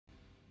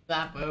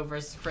SgtSlapAHoe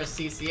versus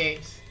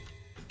ChrisCCH.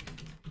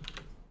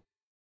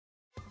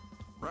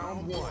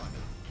 Round 1.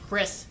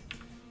 Chris,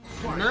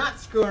 not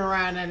screwing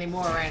around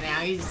anymore right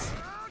now.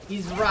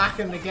 He's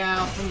rocking the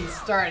Guile from the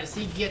start as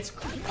he gets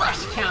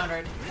crush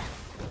countered.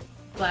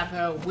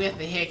 SgtSlapAHoe with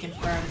the hit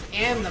confirmed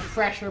and the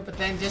pressure, but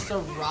then just a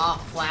raw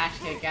flash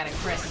kick out of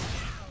Chris.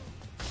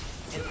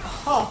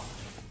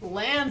 And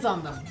lands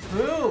on the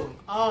boom.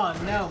 Oh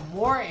no,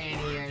 more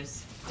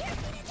anti-airs.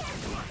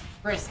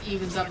 Chris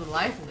evens up the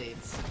life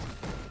leads.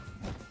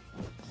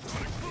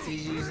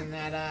 He's using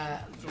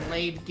that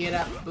delayed get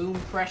up boom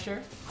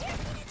pressure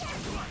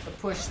to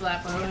push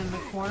SgtSlapAHoe in the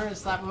corner.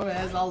 SgtSlapAHoe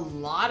has a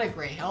lot of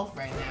great health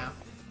right now.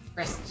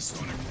 Chris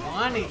just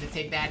wanting to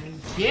take that and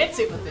gets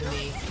it with the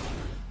knee.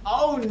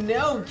 Oh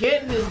no,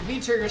 getting his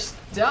V-trigger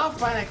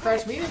stuffed by that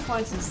crush medium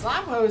punch, and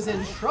SgtSlapAHoe is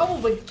in trouble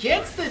but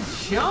gets the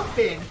jump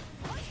in.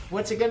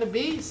 What's it gonna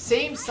be?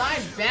 Same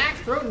side, back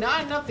throw,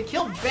 not enough to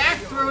kill, back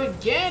throw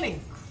again,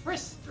 and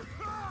Chris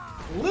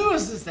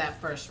loses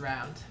that first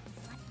round.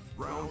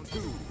 Round 2.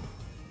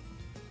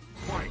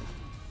 Fight.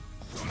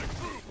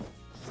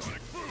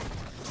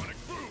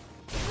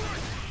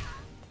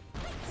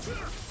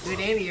 Good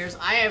anti-airs.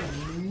 I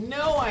have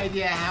no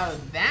idea how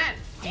that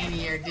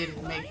anti-air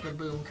didn't make the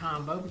boom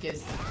combo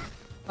because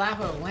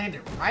SgtSlapAHoe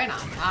landed right on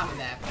top of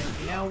that. But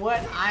you know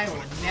what? I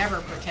will never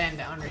pretend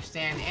to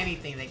understand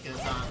anything that goes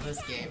on in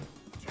this game.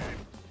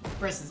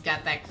 Chris has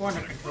got that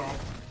corner control,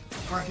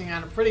 working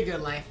on a pretty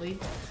good life lead.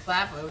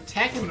 SgtSlapAHoe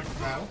teching the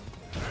throw.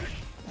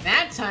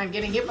 That time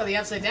getting hit by the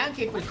upside down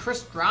kick, but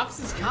Chris drops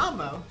his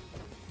combo.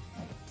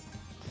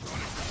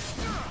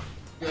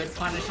 Good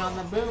punish on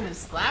the boom, and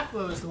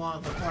SgtSlapAHoe is the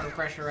one with the corner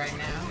pressure right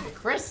now. But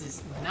Chris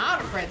is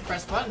not afraid to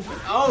press buttons, but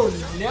oh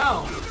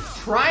no!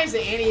 Tries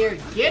the anti-air,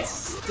 gets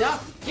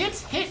stuck,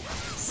 gets hit,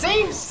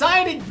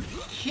 same-sided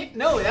hit.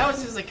 No, that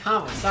was just a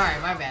combo. Sorry,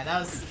 my bad.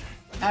 That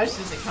was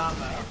just a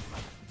combo.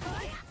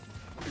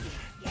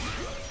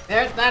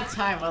 There, that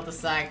time on the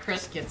side,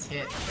 Chris gets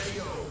hit.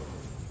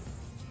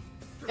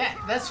 Yeah,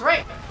 that's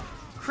right.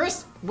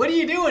 Chris, what are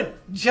you doing?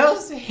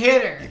 Just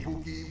hit her.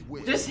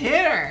 Just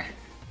hit her.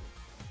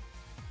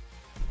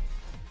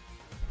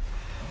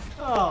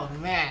 Oh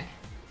man.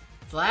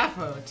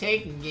 SgtSlapAHoe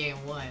taking game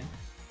 1.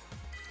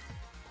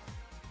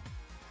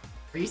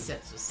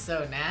 Resets was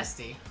so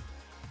nasty.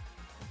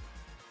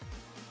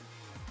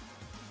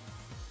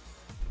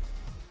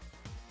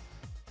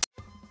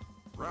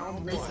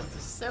 Round 1. Resets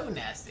was so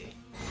nasty.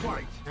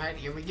 Fight. Alright,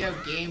 here we go.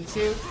 Game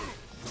 2.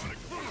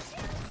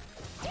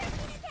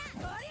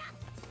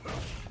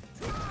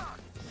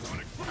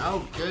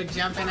 Oh, good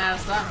jumping out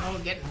of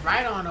SgtSlapAHoe, getting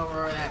right on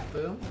over that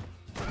boom.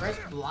 Chris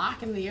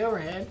blocking the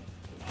overhead.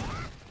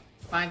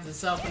 Finds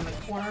himself in the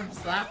corner.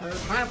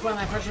 SgtSlapAHoe trying to put on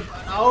that pressure.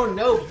 Oh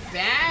no,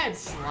 bad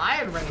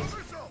slide range.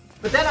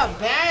 But then a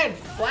bad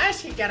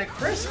flash kick out of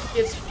Chris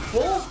gets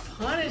full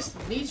punished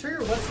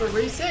V-trigger. What's the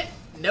reset?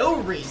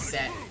 No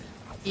reset.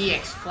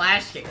 EX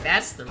flash kick,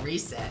 that's the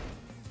reset.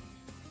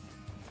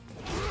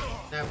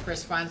 Now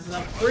Chris finds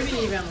himself pretty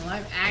even in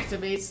life,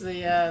 activates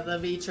the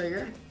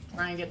V-trigger.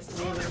 Trying to get a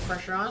little bit of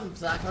pressure on.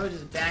 SgtSlapAHoe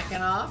just backing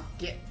off.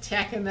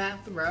 Teching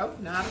that throw.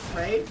 Not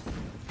afraid.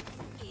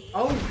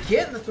 Oh,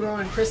 getting the throw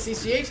on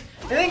ChrisCCH.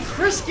 And then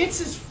Chris gets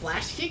his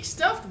flash kick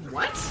stuffed?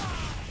 What?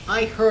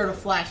 I heard a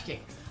flash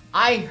kick.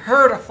 I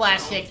heard a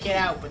flash kick get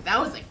out, but that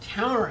was a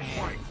counter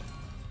hit.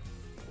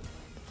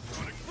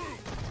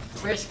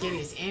 Chris getting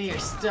his anti-air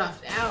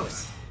stuffed out.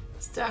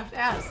 Stuffed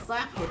out.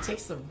 SgtSlapAHoe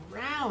takes the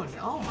round.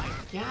 Oh my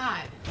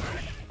god.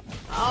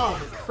 Oh,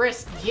 but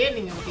Chris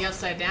getting him with the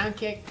upside down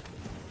kick.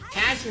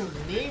 Catching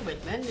with the knee,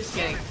 but then just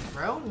getting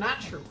thrown. Not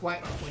sure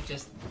quite what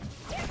just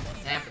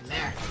happened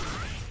there.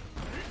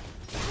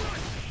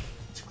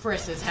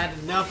 Chris has had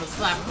enough of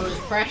SgtSlapAHoe's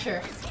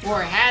pressure,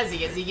 or has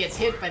he, as he gets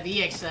hit by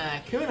the EX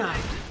kunai.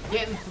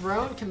 Getting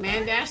thrown,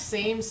 command dash,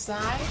 same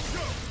side.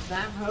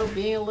 SgtSlapAHoe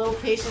being a little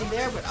patient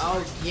there, but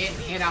oh, getting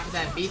hit off of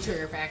that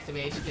V-trigger for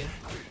activation.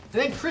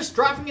 And then Chris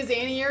dropping his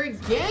anti-air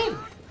again.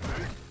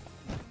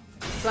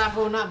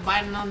 SgtSlapAHoe not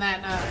biting on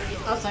that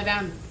upside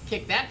down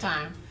kick that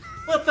time.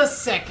 But the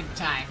second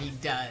time he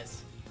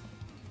does,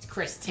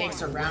 Chris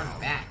takes a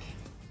round back.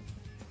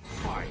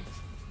 Fight.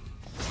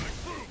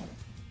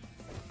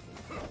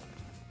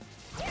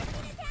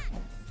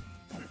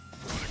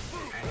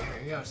 Alright,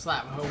 here we go.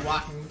 SgtSlapAHoe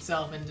walking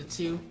himself into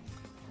two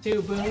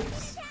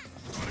booms.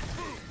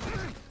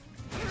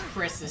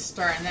 Chris is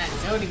starting that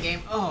zoning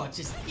game. Oh,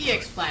 just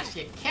EX flash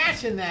kick,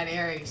 catching that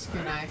air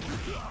kunai.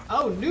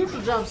 Oh,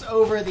 neutral jumps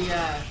over the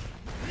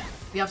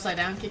upside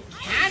down kick,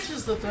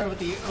 catches the throw with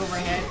the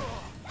overhead.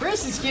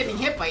 Chris is getting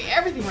hit by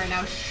everything right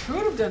now.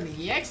 Should have done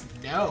the EX.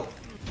 No.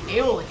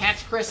 Able to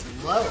catch Chris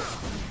low.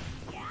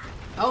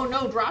 Oh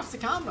no, drops the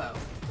combo.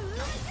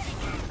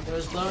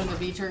 Goes low into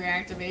V-trigger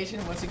activation.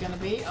 What's it gonna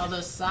be?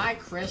 Other side,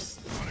 Chris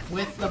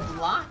with the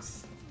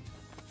blocks.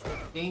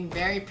 Being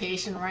very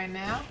patient right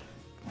now.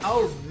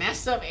 Oh,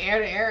 messed up air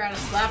to air out of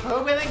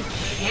SgtSlapAHoe, but then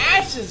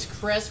catches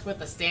Chris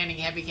with a standing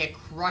heavy kick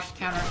crush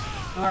counter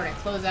in order to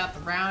close out the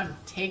round.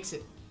 Takes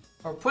it,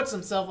 or puts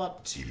himself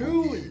up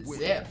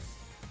 2-0.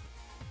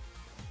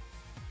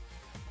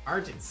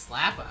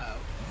 SgtSlapAHoe.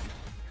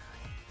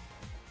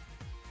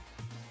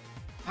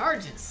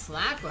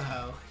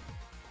 SgtSlapAHoe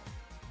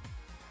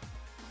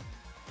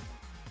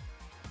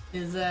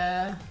is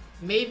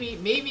maybe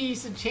he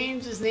should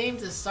change his name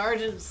to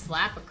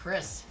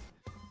SgtSlapAChris.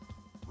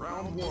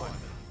 Round 1.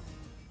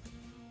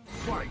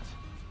 Fight.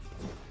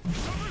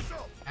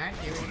 Alright,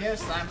 here we go.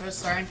 SlapAHoe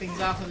starting things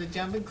off with a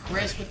jumping.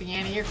 Chris with the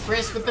anti-air.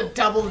 Chris with the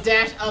double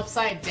dash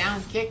upside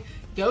down kick.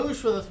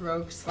 Goes for the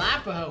throw.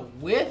 SlapAHoe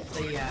with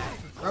the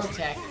throw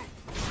tech.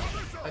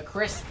 But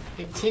Chris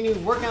continue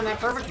working on that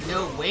perfect.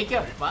 No wake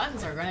up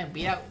buttons are gonna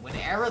beat out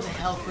whatever the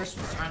hell Chris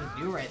was trying to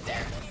do right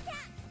there.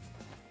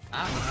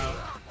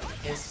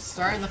 SlapAHoe is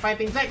starting to fight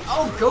things back.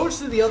 Oh, goes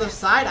to the other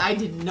side. I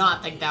did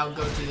not think that would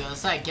go to the other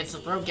side. Gets the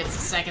throw, gets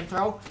the second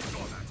throw.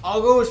 All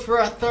goes for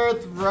a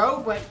third throw,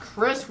 but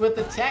Chris with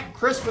the tech,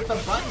 Chris with the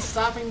button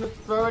stopping the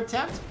throw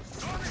attempt.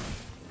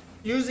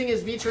 Using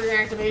his V-trigger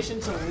activation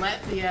to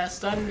let the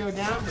stun go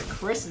down, but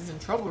Chris is in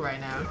trouble right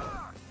now.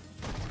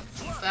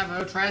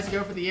 SlapAHoe tries to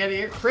go for the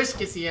anti-air. Chris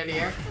gets the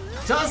anti-air.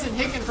 Doesn't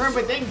hit confirm,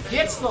 but then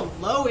gets the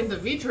low into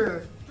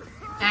V-trigger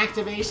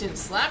activation.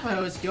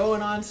 SlapAHoe is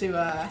going on to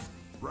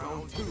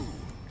Round 2.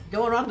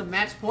 going on to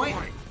match point.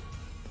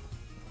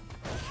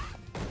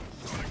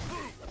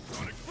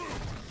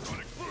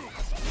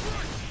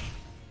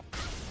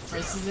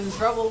 Chris is in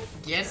trouble.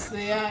 Gets the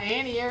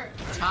anti-air.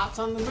 Chops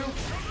on the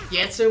move.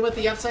 Gets him with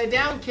the upside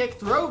down kick.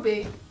 Throw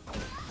bait.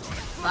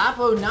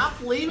 SlapAHoe not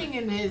believing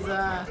in his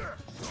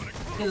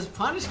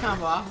punish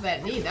combo off of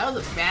that knee. That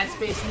was a bad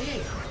space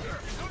knee.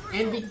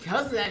 And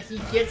because of that, he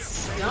gets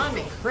stunned,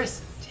 and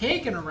Chris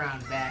taking a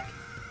round back.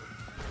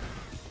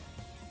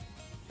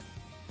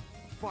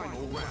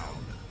 Final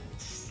round.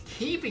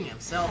 Keeping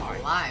himself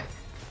alive.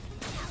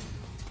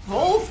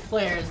 Both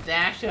players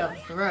dash up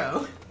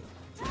throw.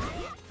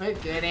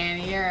 But good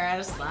anti-air out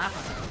of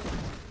SlapAHoe.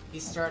 He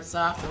starts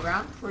off the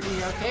round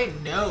pretty okay.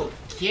 No,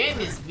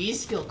 getting his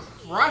V-skill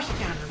crush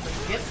counter, but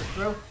gets the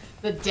throw.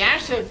 The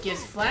dash up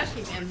gets flash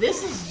kick, and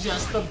this is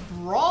just a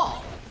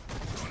brawl.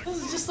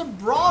 This is just a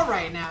brawl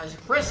right now as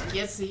Chris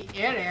gets the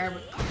air,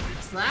 but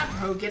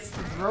SlapAHoe gets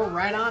the throw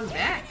right on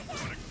back.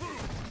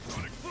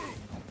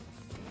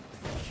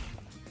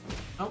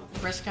 Oh,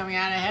 Chris coming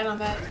out ahead on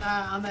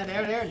that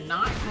air.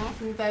 Not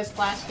confident that his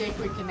flash kick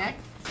would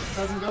connect.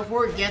 Doesn't go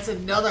for it. Gets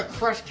another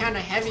crush kind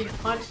of heavy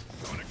punch.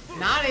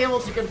 Not able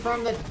to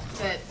confirm that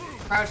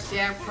crouch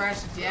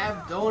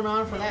jab. Going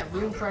on for that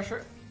boom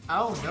pressure.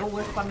 Oh, no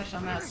whiff punish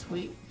on that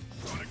sweep.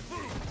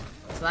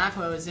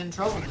 SlapAHoe is in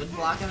trouble. Good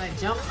block on that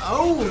jump.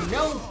 Oh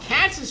no!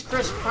 Catches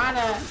Chris trying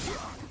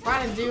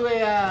to do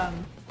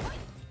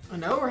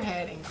an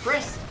overhead, and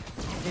Chris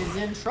is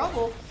in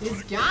trouble.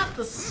 He's got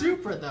the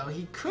super though.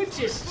 He could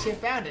just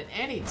chip out at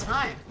any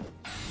time.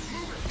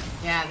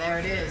 Yeah, there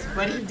it is.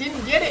 But he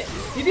didn't get it.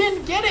 He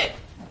didn't get it.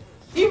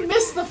 He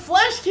missed the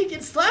flash kick,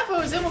 and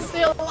SlapAHoe is able to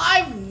stay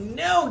alive.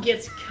 No,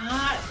 gets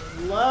caught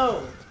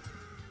low.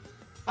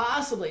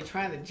 Possibly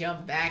trying to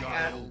jump back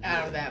out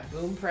of that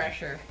boom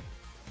pressure.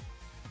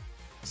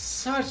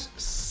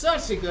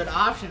 Such a good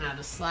option out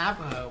of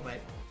SlapAHoe, but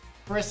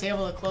Chris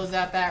able to close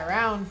out that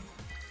round.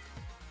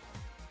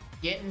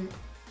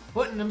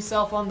 Putting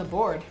himself on the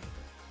board.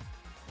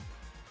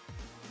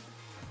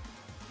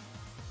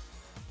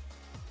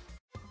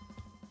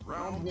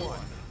 Round 1.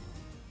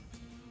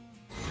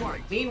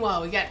 Fight.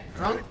 Meanwhile, we got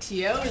drunk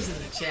TOs in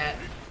the chat.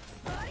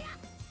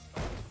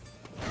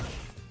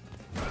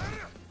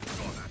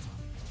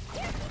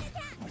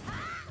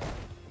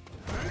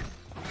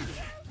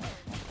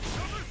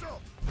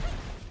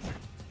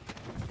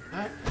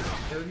 Alright,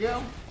 here we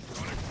go.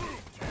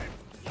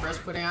 Chris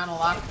putting on a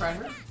lot of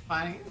pressure.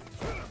 Finding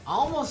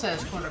almost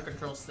has corner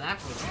control.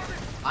 SlapAHoe.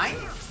 Fine.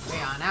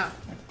 Way on out.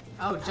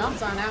 Oh,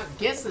 jumps on out.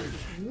 Gets it.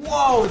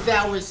 Whoa,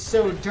 that was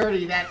so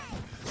dirty. That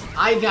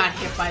I got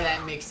hit by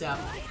that mix-up.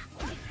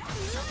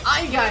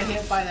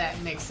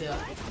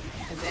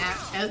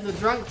 As the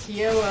drunk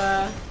TO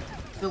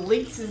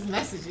deletes his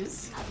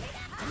messages.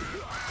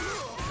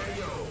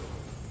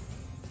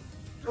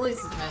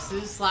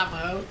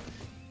 SlapAHoe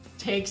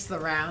takes the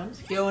round,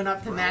 going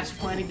up to match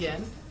point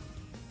again.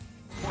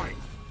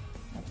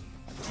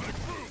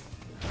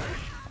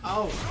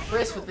 Oh,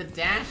 Chris with the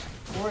dash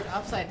forward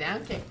upside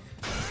down kick.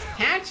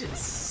 Catches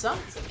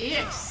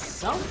something,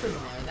 something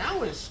there. That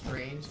was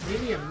strange.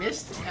 Maybe a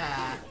missed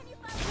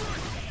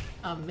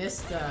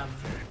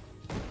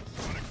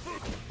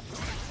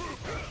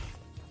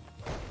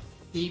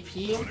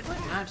DP input?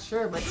 Not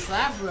sure, but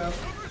SlapAHoe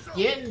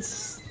getting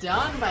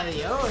stunned by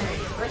the overhead.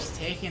 Chris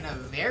taking a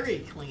very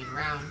clean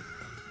round.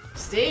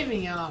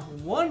 Staving off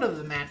one of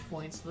the match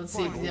points. Let's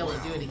see if he's able to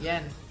do it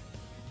again.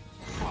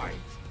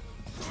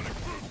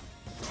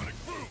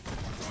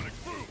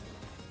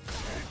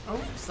 Oh,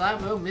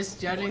 SlapAHoe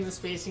misjudging the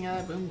spacing of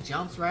that boom.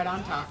 Jumps right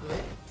on top of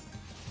it.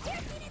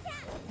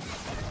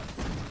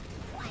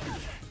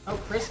 Oh,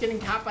 Chris getting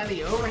caught by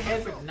the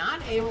overhead, but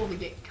not able to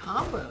get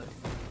comboed.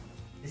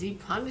 As he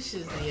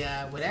punishes the,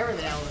 whatever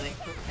the hell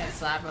that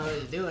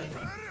SlapAHoe is doing.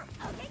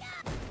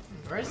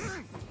 Chris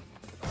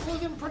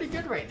looking pretty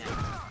good right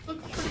now.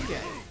 Looking pretty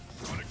good.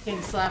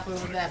 Can slap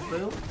over that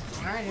boom.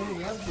 Alright, here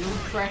we go. Boom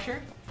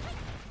pressure.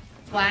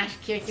 Flash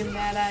kicking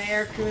that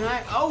air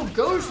kunai. Oh,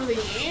 goes for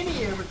the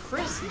anti-air, but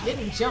Chris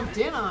getting jumped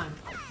in on.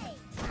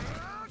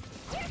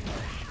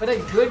 But a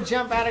good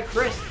jump out of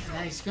Chris.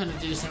 Now he's gonna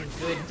do some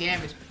good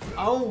damage.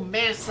 Oh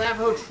man,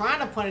 SgtSlapAHoe trying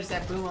to punish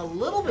that boom a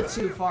little bit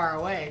too far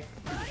away.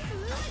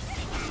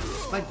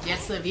 But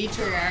gets the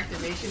V-trigger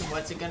activation.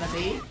 What's it gonna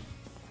be?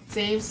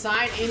 Same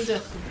side into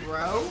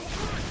throw.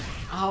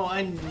 Oh,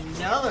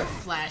 another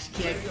flash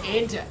kick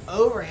into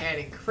overhead,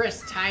 and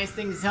Chris ties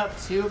things up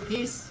 2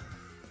 apiece.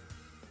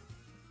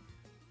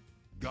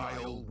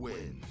 Guile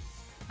wins.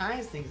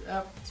 Ties things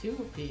up 2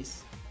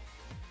 apiece.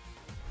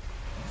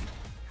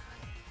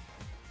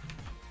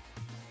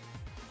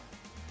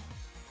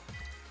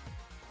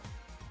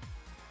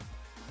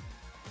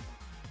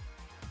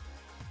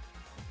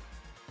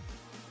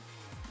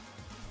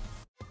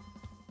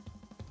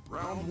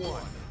 Round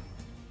 1.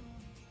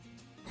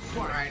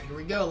 Alright, here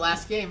we go,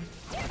 last game.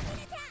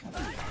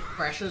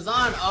 Pressure's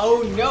on.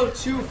 Oh no,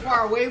 too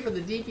far away for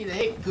the DP to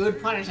hit.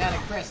 Good punish out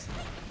of Chris.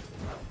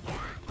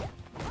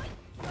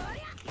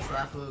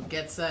 SgtSlapAHoe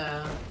gets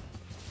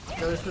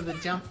goes for the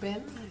jump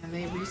in, and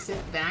they reset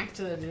back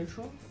to the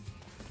neutral.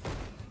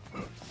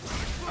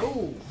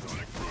 Oh,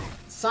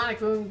 Sonic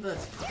Boom the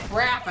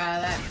crap out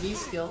of that V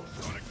skill.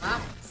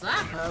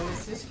 SgtSlapAHoe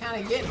is just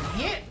kind of getting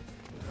hit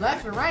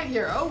left and right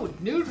here. Oh,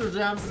 neutral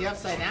jumps the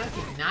upside down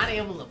kick, not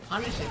able to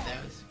punish it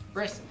though.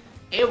 Chris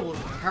able to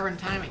recover in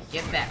time and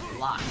get that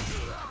block.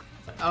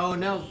 But oh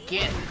no,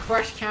 getting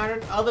crush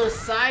countered. Other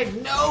side,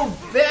 no,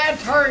 bad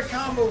target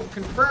combo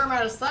confirmed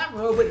out of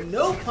SgtSlapAHoe, but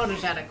no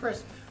punish out of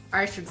Chris. Or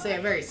I should say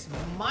a very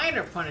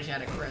minor punish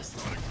out of Chris.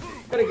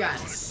 Could have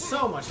gotten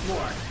so much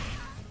more.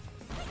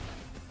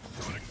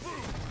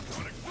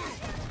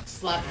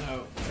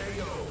 SgtSlapAHoe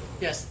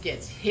just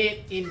gets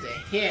hit into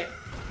hit.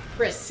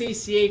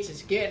 ChrisCCH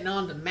is getting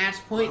on to match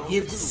point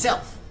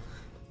himself.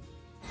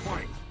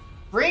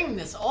 Bring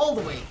this all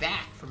the way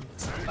back from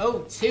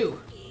 0-2.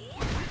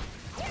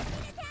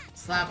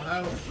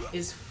 SgtSlapAHoe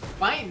is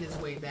fighting his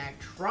way back,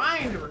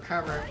 trying to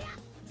recover,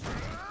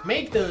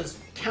 make those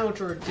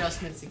counter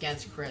adjustments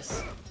against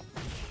Chris.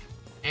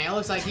 And it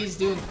looks like he's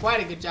doing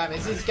quite a good job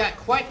as he's got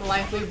quite the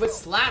life lead, but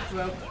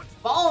SgtSlapAHoe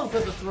falling for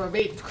the throw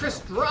bait, Chris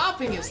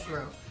dropping his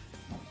throw.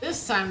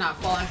 This time not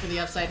falling for the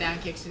upside down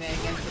kick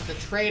shenanigans, but the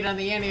trade on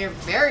the anti-air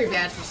very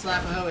bad for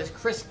SgtSlapAHoe as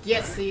Chris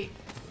gets the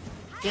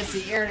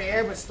air to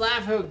air, but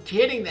SgtSlapAHoe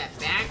getting that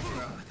back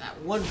throw. That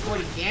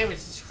 140 damage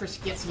as Chris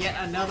gets yet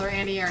another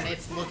anti-air, and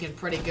it's looking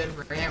pretty good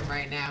for him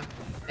right now.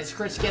 As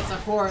Chris gets a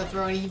forward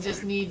throw, and he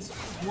just needs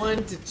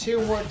 1 to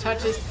 2 more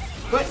touches.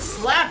 But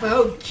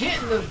SgtSlapAHoe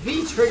getting the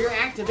V-trigger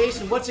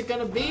activation. What's it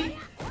gonna be?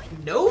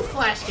 No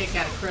flash kick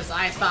out of Chris.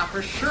 I thought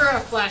for sure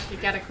a flash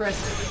kick out of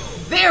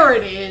Chris. There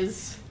it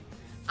is!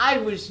 I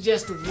was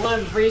just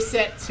 1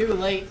 reset too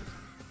late.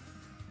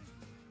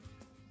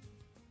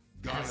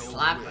 And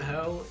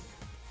SgtSlapAHoe,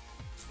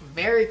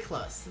 very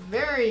close.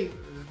 Very,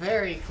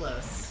 very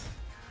close.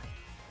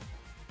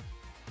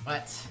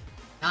 But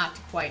not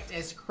quite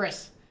as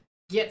Chris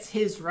gets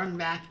his run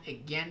back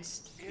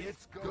against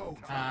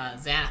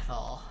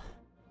Xanathol.